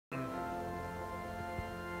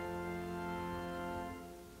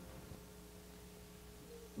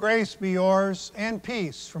Grace be yours and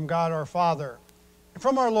peace from God our Father and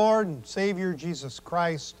from our Lord and Savior Jesus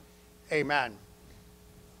Christ. Amen.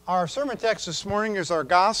 Our sermon text this morning is our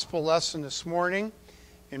gospel lesson this morning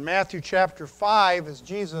in Matthew chapter 5 as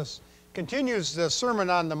Jesus continues the Sermon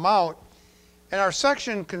on the Mount. And our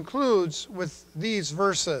section concludes with these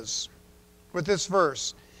verses, with this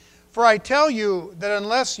verse. For I tell you that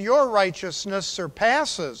unless your righteousness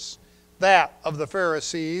surpasses that of the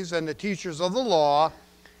Pharisees and the teachers of the law,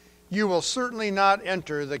 you will certainly not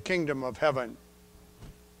enter the kingdom of heaven.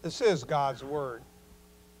 This is God's word.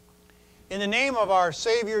 In the name of our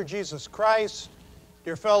Savior Jesus Christ,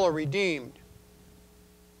 dear fellow redeemed,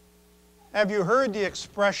 have you heard the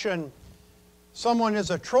expression, someone is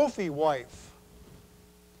a trophy wife?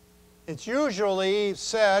 It's usually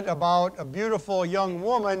said about a beautiful young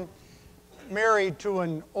woman married to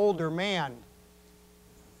an older man.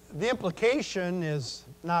 The implication is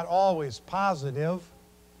not always positive.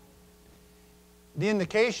 The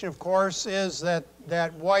indication, of course, is that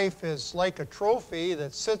that wife is like a trophy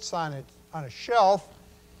that sits on a shelf,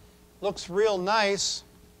 looks real nice,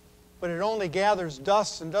 but it only gathers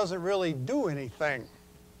dust and doesn't really do anything.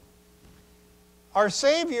 Our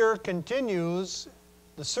Savior continues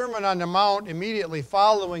the Sermon on the Mount immediately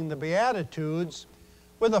following the Beatitudes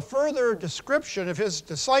with a further description of his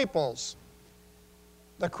disciples.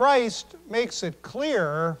 The Christ makes it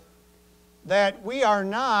clear that we are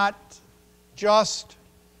not just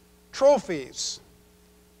trophies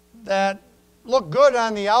that look good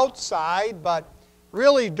on the outside but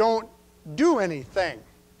really don't do anything.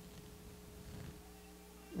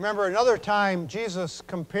 Remember another time Jesus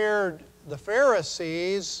compared the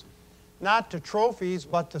Pharisees not to trophies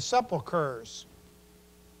but to sepulchres.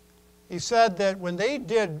 He said that when they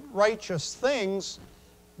did righteous things,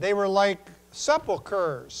 they were like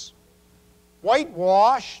sepulchres,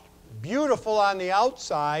 whitewashed, beautiful on the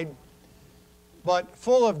outside, but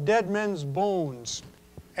full of dead men's bones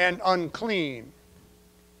and unclean.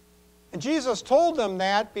 And Jesus told them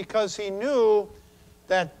that because he knew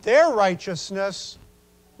that their righteousness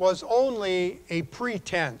was only a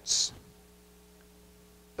pretense.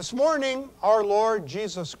 This morning, our Lord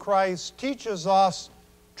Jesus Christ teaches us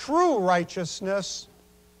true righteousness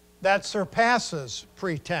that surpasses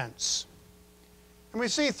pretense. And we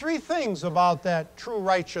see three things about that true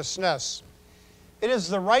righteousness. It is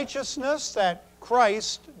the righteousness that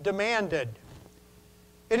Christ demanded.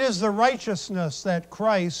 It is the righteousness that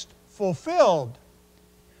Christ fulfilled.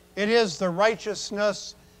 It is the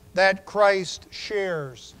righteousness that Christ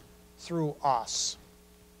shares through us.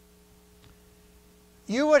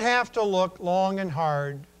 You would have to look long and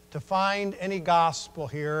hard to find any gospel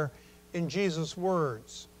here in Jesus'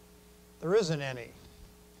 words. There isn't any.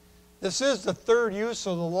 This is the third use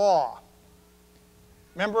of the law.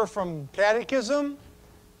 Remember from Catechism?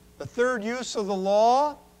 The third use of the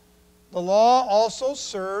law also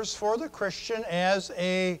serves for the Christian as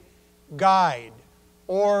a guide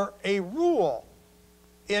or a rule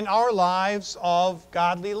in our lives of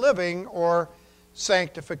godly living or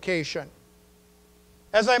sanctification.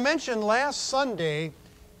 As I mentioned last Sunday,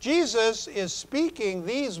 Jesus is speaking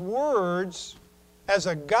these words as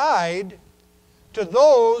a guide to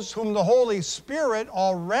those whom the Holy Spirit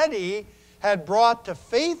already had brought to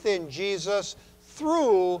faith in Jesus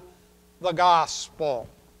through the gospel.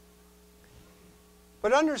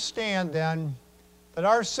 But understand then that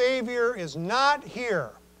our Savior is not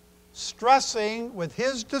here stressing with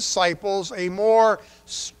his disciples a more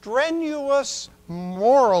strenuous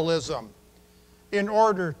moralism in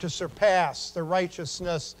order to surpass the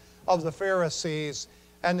righteousness of the Pharisees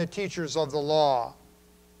and the teachers of the law.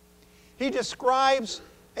 He describes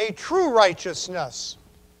a true righteousness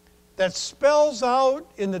that spells out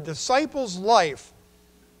in the disciples' life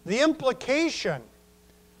the implication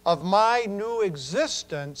of my new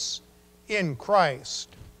existence in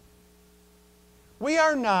Christ. We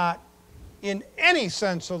are not, in any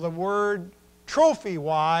sense of the word, trophy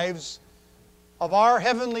wives of our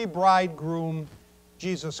heavenly bridegroom,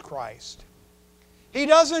 Jesus Christ. He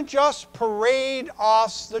doesn't just parade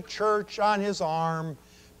us, the church, on his arm,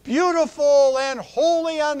 beautiful and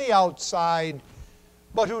holy on the outside,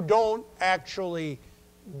 but who don't actually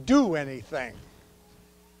do anything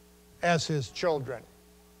as his children.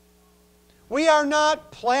 We are not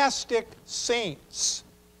plastic saints,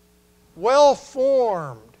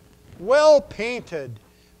 well-formed, well-painted,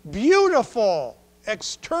 beautiful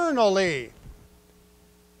externally,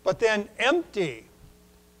 but then empty,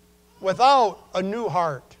 without a new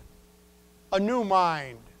heart, a new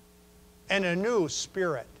mind, and a new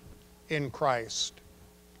spirit in Christ.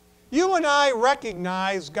 You and I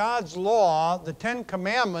recognize God's law, the Ten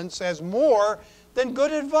Commandments, as more than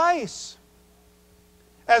good advice,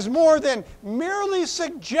 as more than merely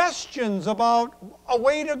suggestions about a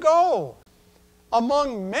way to go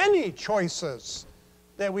among many choices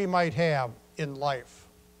that we might have in life.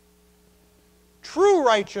 True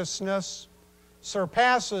righteousness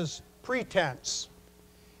surpasses pretense.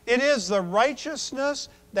 It is the righteousness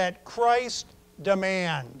that Christ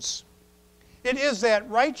demands. It is that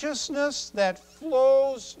righteousness that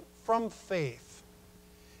flows from faith.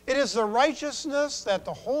 It is the righteousness that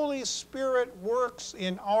the Holy Spirit works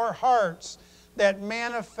in our hearts that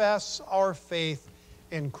manifests our faith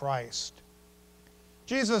in Christ.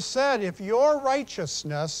 Jesus said, if your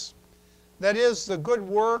righteousness, that is the good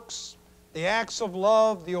works, the acts of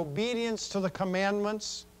love, the obedience to the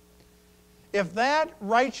commandments, if that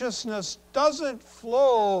righteousness doesn't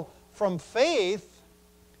flow from faith,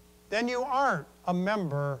 then you aren't a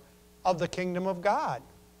member of the kingdom of God.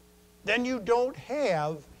 Then you don't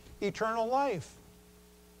have eternal life.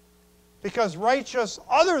 Because righteousness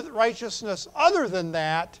other than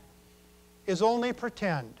that is only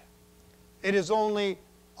pretend. It is only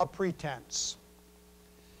a pretense.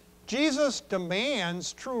 Jesus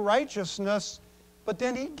demands true righteousness, but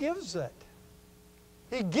then he gives it.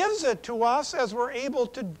 He gives it to us as we're able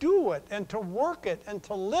to do it and to work it and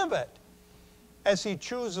to live it as he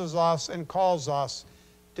chooses us and calls us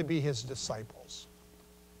to be his disciples.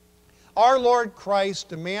 Our Lord Christ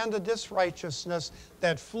demanded this righteousness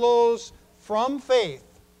that flows from faith.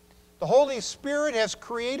 The Holy Spirit has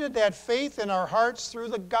created that faith in our hearts through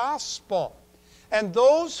the gospel. And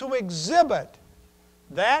those who exhibit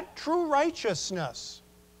that true righteousness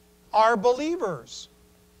are believers,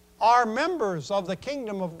 are members of the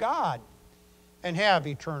kingdom of God, and have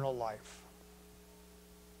eternal life.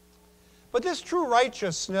 But this true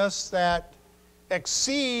righteousness that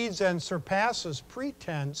exceeds and surpasses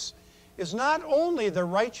pretense is not only the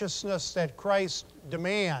righteousness that Christ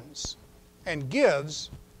demands and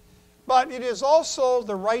gives, but it is also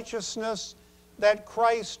the righteousness that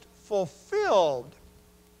Christ fulfilled.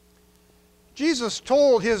 Jesus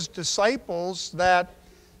told his disciples that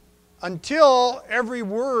until every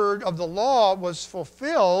word of the law was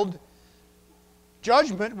fulfilled,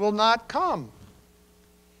 judgment will not come.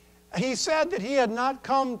 He said that he had not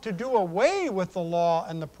come to do away with the law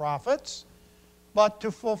and the prophets, but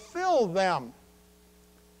to fulfill them.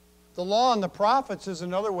 The law and the prophets is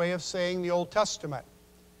another way of saying the Old Testament.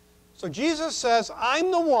 So Jesus says,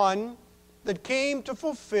 I'm the one that came to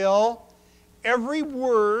fulfill every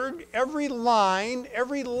word, every line,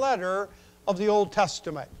 every letter of the Old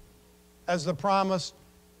Testament as the promised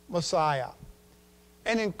Messiah.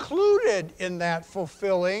 And included in that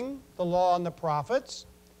fulfilling the law and the prophets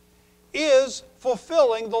is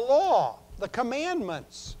fulfilling the law, the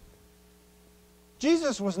commandments.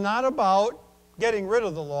 Jesus was not about getting rid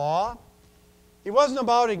of the law. He wasn't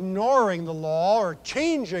about ignoring the law or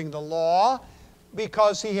changing the law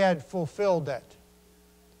because he had fulfilled it,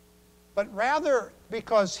 but rather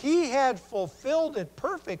because he had fulfilled it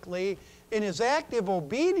perfectly in his active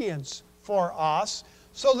obedience for us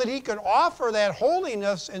so that he could offer that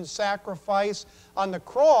holiness and sacrifice on the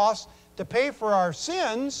cross to pay for our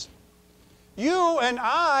sins. You and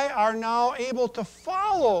I are now able to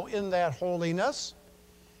follow in that holiness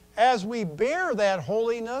as we bear that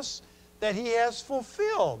holiness that he has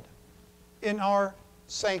fulfilled in our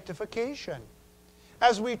sanctification.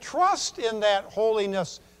 As we trust in that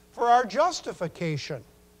holiness for our justification.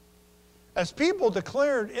 As people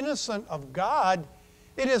declared innocent of God,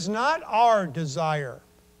 it is not our desire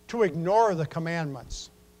to ignore the commandments,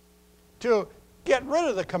 to get rid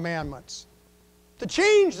of the commandments, to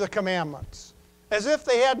change the commandments, as if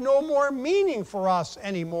they had no more meaning for us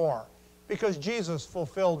anymore, because Jesus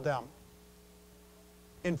fulfilled them.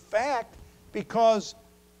 In fact, because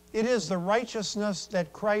it is the righteousness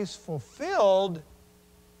that Christ fulfilled,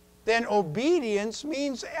 then obedience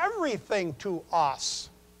means everything to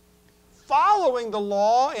us. Following the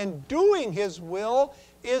law and doing his will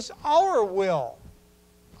is our will,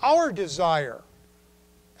 our desire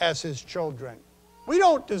as his children. We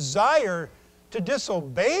don't desire to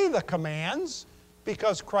disobey the commands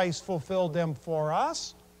because Christ fulfilled them for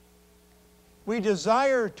us. We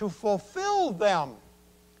desire to fulfill them,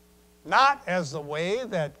 not as the way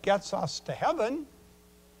that gets us to heaven,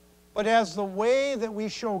 but as the way that we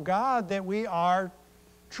show God that we are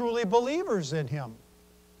truly believers in him,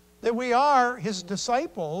 that we are his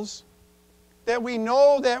disciples, that we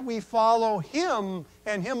know that we follow him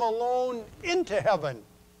and him alone into heaven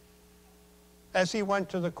as he went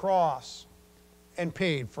to the cross and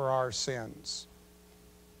paid for our sins.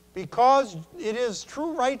 Because it is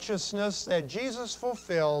true righteousness that Jesus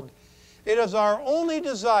fulfilled, it is our only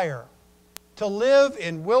desire to live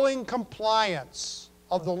in willing compliance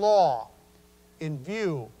of the law in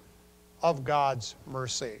view of God's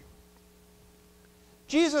mercy.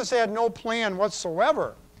 Jesus had no plan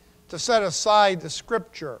whatsoever to set aside the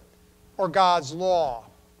Scripture or God's law,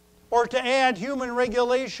 or to add human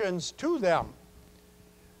regulations to them.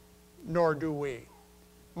 Nor do we.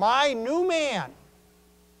 My new man,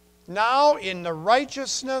 now in the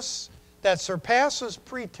righteousness that surpasses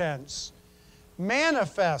pretense,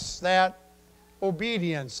 manifests that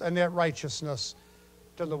obedience and that righteousness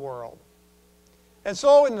to the world. And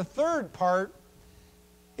so in the third part,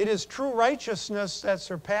 it is true righteousness that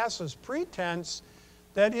surpasses pretense,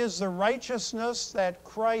 that is the righteousness that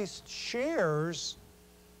Christ shares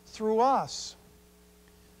through us.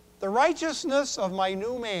 The righteousness of my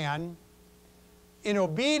new man, in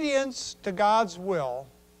obedience to God's will,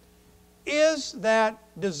 is that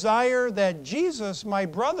desire that Jesus, my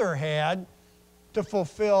brother, had to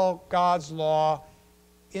fulfill God's law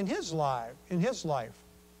in his life.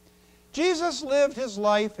 Jesus lived his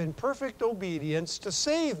life in perfect obedience to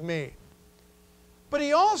save me. But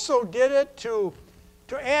he also did it to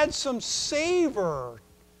add some savor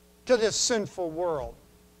to this sinful world.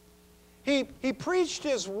 He preached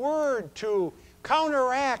his word to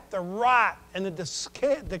counteract the rot and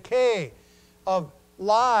the decay of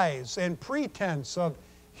lies and pretense of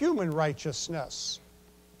human righteousness.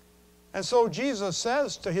 And so Jesus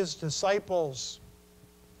says to his disciples,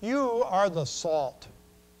 you are the salt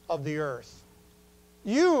of the earth.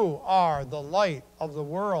 You are the light of the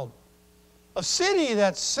world. A city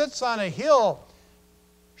that sits on a hill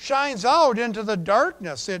shines out into the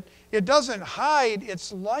darkness. It doesn't hide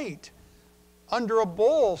its light under a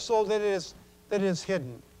bowl so that it is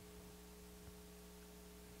hidden.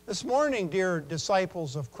 This morning, dear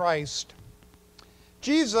disciples of Christ,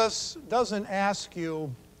 Jesus doesn't ask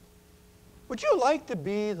you, would you like to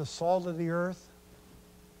be the salt of the earth?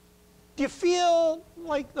 Do you feel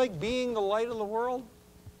like being the light of the world?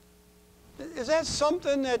 Is that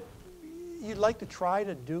something that you'd like to try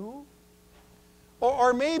to do?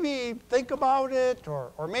 Or maybe think about it,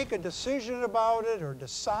 or make a decision about it, or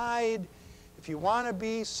decide if you want to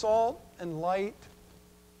be salt and light.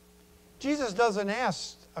 Jesus doesn't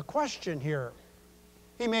ask a question here.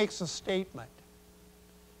 He makes a statement.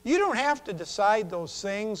 You don't have to decide those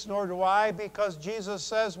things, nor do I, because Jesus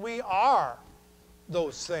says we are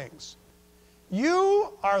those things.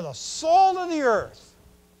 You are the salt of the earth.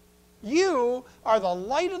 You are the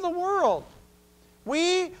light of the world.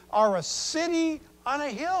 We are a city on a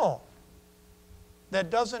hill that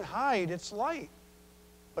doesn't hide its light,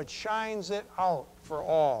 but shines it out for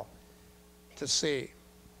all to see.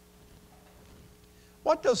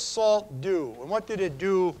 What does salt do? And what did it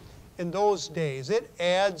do in those days? It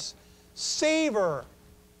adds savor.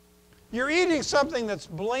 You're eating something that's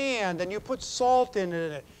bland and you put salt in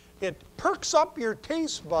it. It perks up your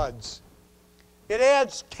taste buds. It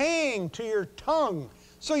adds tang to your tongue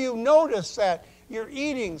so you notice that you're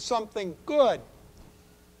eating something good.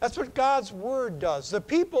 That's what God's Word does. The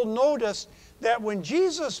people noticed that when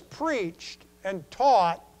Jesus preached and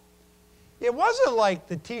taught, it wasn't like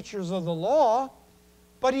the teachers of the law,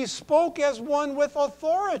 but he spoke as one with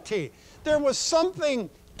authority. There was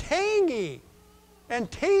something tangy and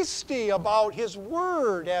tasty about his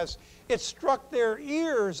word as it struck their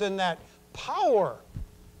ears in that power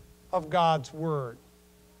of God's word.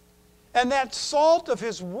 And that salt of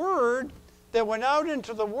his word that went out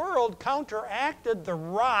into the world counteracted the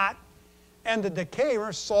rot and the decay.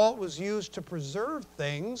 Where salt was used to preserve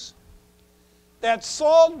things. That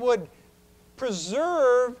salt would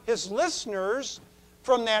preserve his listeners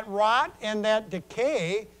from that rot and that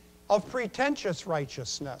decay of pretentious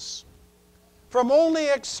righteousness. From only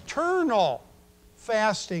external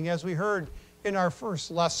fasting, as we heard in our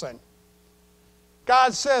first lesson.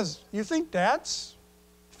 God says, you think that's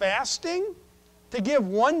fasting? To give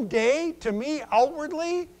one day to me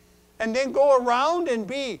outwardly and then go around and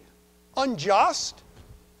be unjust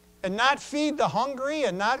and not feed the hungry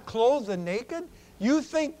and not clothe the naked? You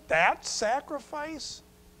think that's sacrifice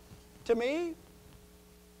to me?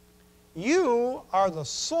 You are the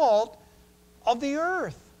salt of the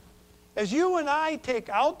earth. As you and I take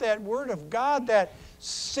out that word of God, that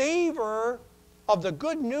savor of the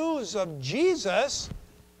good news of Jesus,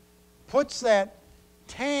 puts that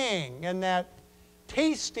tang and that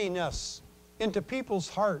tastiness into people's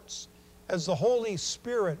hearts as the Holy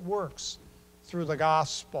Spirit works through the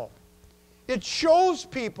gospel. It shows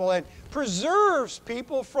people and preserves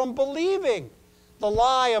people from believing the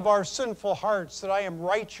lie of our sinful hearts that I am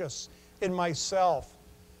righteous in myself,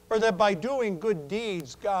 or that by doing good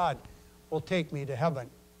deeds God will take me to heaven.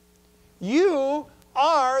 You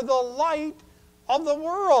are the light of the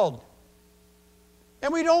world.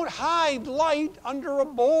 And we don't hide light under a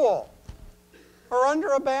bowl or under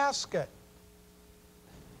a basket.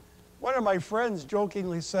 One of my friends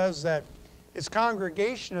jokingly says that his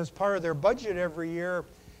congregation, as part of their budget every year,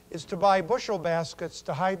 is to buy bushel baskets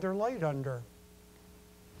to hide their light under.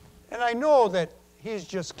 And I know that he's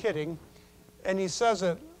just kidding, and he says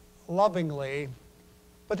it lovingly,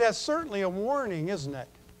 but that's certainly a warning, isn't it?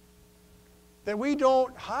 That we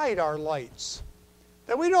don't hide our lights,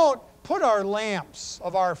 that we don't put our lamps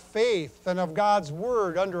of our faith and of God's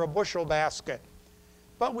Word under a bushel basket,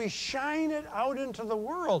 but we shine it out into the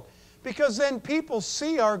world, because then people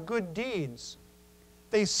see our good deeds.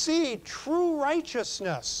 They see true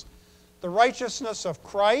righteousness, the righteousness of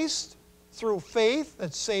Christ through faith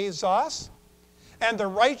that saves us, and the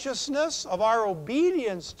righteousness of our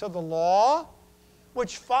obedience to the law,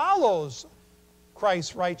 which follows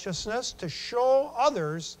Christ's righteousness to show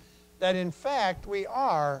others that in fact we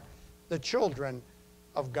are the children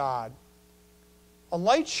of God. A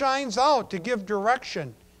light shines out to give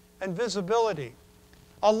direction and visibility.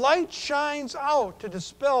 A light shines out to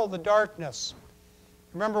dispel the darkness.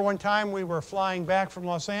 Remember one time we were flying back from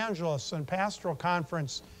Los Angeles on pastoral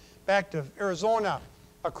conference back to Arizona,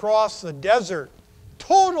 across the desert,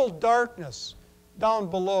 total darkness down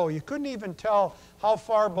below. You couldn't even tell how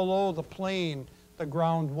far below the plane the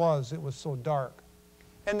ground was. It was so dark.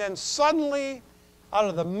 And then suddenly, out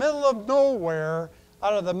of the middle of nowhere,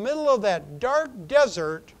 out of the middle of that dark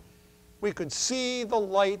desert, we could see the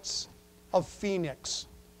lights of Phoenix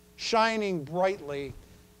shining brightly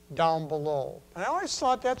down below. And I always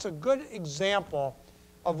thought that's a good example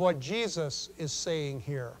of what Jesus is saying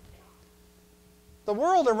here. The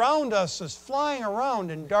world around us is flying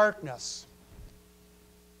around in darkness.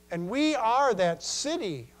 And we are that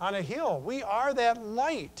city on a hill. We are that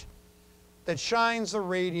light that shines the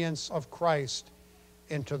radiance of Christ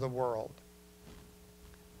into the world.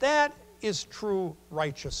 That is true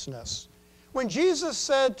righteousness. When Jesus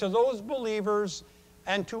said to those believers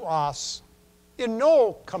and to us, in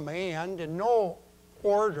no command, in no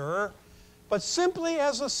order, but simply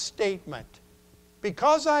as a statement,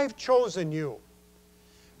 because I've chosen you,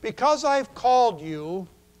 because I've called you,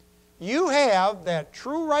 you have that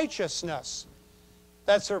true righteousness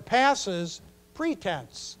that surpasses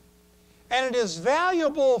pretense. And it is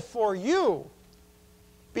valuable for you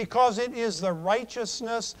because it is the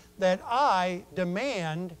righteousness that I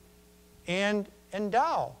demand and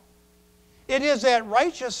endow. It is that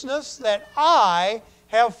righteousness that I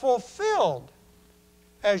have fulfilled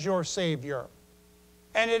as your Savior.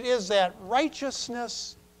 And it is that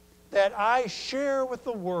righteousness that I share with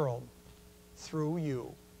the world through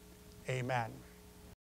you. Amen.